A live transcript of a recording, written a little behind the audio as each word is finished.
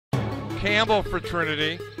Campbell for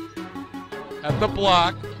Trinity. At the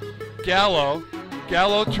block, Gallo.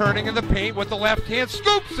 Gallo turning in the paint with the left hand,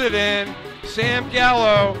 scoops it in. Sam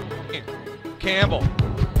Gallo. Campbell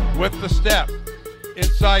with the step.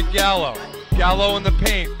 Inside Gallo. Gallo in the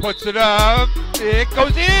paint, puts it up. It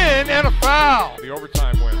goes in and a foul. The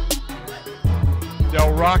overtime win.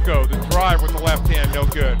 Del Rocco, the drive with the left hand, no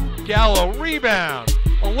good. Gallo rebound.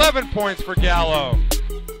 11 points for Gallo.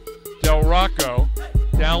 Del Rocco,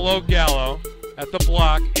 down low Gallo, at the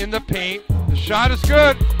block, in the paint. The shot is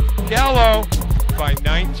good. Gallo by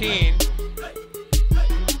 19.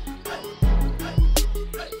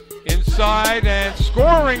 Inside and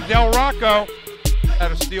scoring, Del Rocco.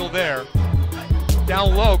 Had a steal there.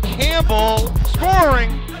 Down low, Campbell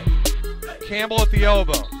scoring. Campbell at the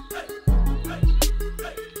elbow.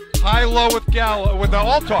 High-low with Gallo, with the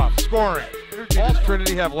Althoff scoring. All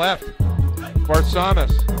Trinity have left.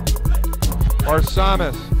 Barsamis.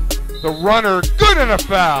 Barsamis. The runner, good and a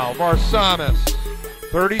foul. Barsamis.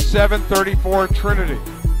 37-34 Trinity.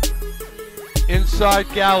 Inside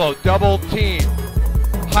Gallo, double team.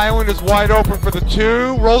 Highland is wide open for the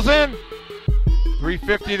two. Rolls in.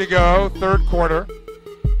 3:50 to go, third quarter.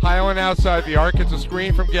 Highland outside the arc. Gets a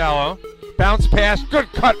screen from Gallo. Bounce pass,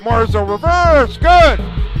 good cut. Marzo reverse, good.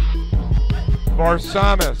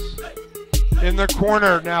 Barsamis in the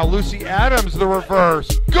corner now. Lucy Adams, the reverse.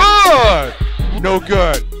 Good! No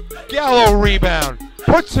good. Gallo rebound.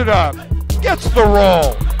 Puts it up. Gets the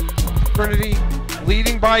roll. Trinity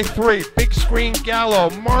leading by 3. Big screen Gallo.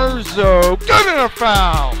 Marzo. Good and a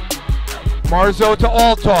foul. Marzo to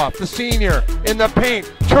Althoff, the senior. In the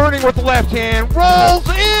paint. Turning with the left hand. Rolls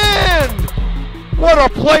in! What a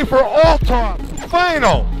play for Althoff.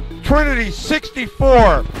 Final. Trinity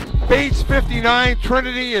 64. Bates 59.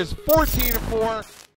 Trinity is 14-4.